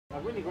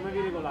quindi come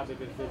vi regolate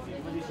per questi?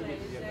 Come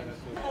decidete di andare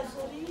a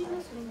Torino?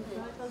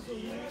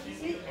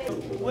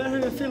 Where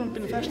have you filmed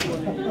in festival?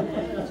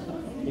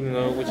 In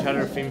which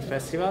other film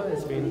festival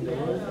has been?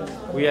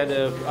 We had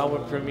our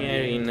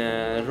premiere in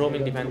Rome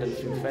Independent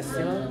Film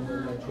Festival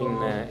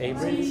in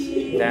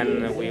April.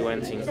 Then we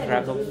went in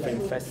Krakow Film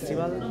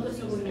Festival,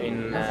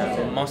 in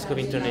Moscow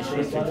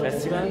International Film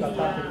Festival,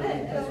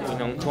 in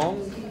Hong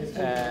Kong,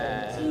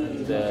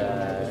 and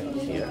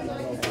here.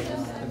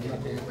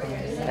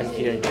 And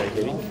here in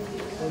Reykjavik.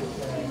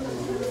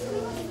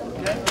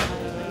 Okay.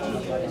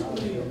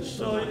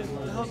 So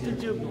how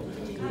did you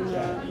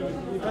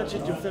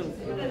budget your film?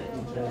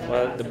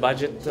 Well, the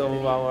budget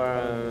of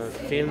our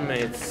film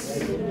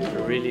is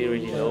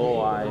really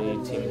low. I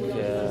think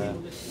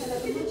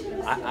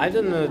I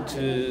don't know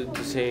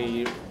to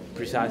say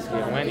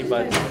precisely how many,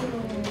 but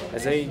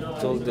as I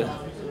told the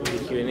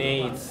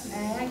Q&A, it's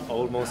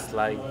almost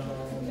like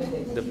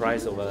the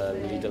price of a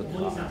little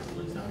car.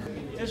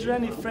 Is there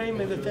any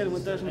frame in the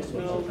film that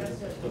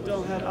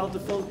don't have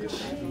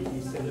autofocus?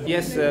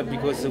 Yes,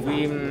 because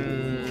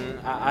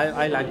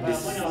I like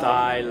this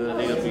style a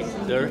little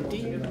bit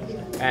dirty,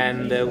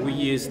 and we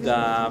used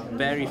a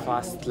very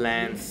fast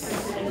lens,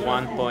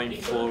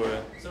 1.4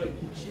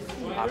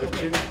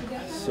 aperture,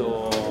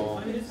 so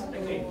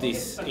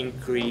this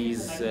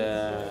increase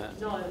a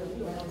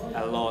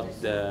lot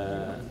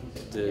the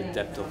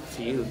depth of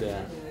field.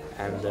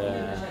 And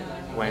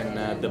when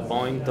the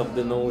point of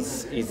the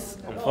nose is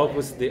on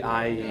focus, the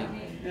eye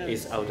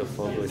is out of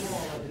focus.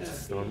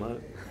 It's normal.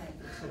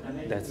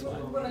 That's why.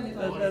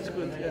 That's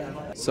good,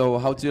 yeah. So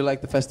how do you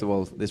like the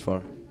festival this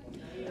far?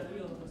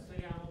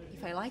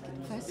 If I like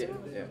the festival?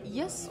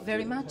 Yes,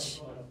 very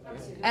much.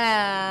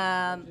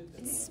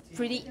 It's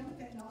pretty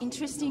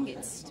interesting.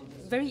 It's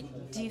very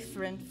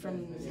different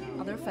from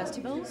other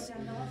festivals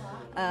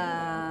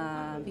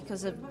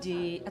because of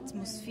the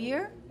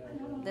atmosphere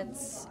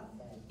that's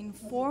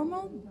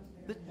informal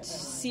but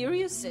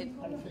serious.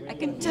 I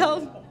can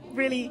tell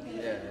really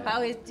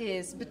how it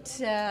is, but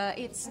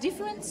it's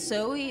different,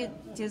 so it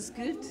is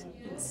good.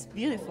 It's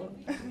beautiful.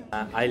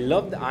 I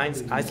loved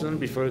Iceland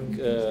before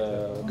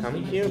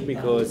coming here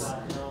because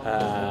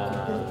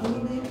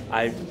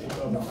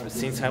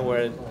since I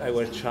was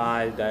a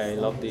child, I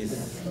loved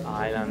this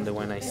island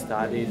when I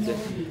studied,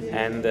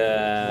 and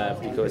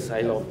because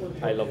I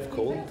love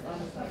cold.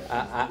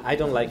 I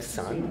don't like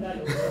sun,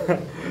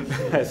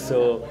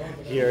 so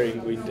here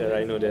in winter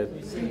I know that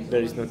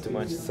there is not too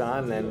much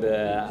sun, and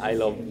I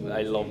love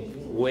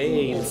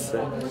whales.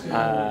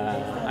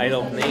 I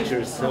love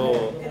nature,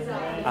 so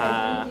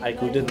I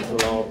couldn't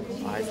love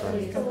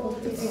Iceland.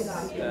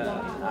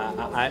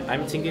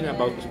 I'm thinking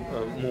about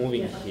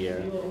moving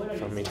here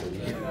from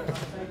Italy.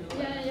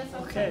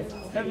 Okay.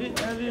 Have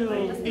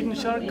you eaten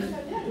shark?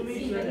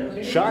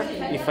 Shark?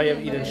 If I have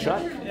eaten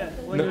shark? Yeah.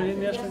 When you were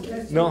in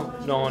Iceland? No,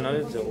 not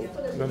at all.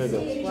 Not at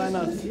all. Why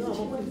not?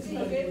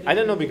 I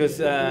don't know,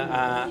 because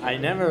I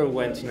never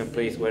went in a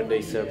place where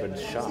they served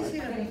shark.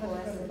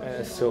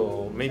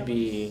 So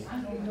maybe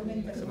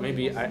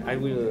I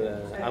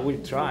will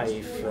try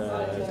if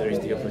there is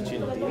the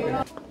opportunity.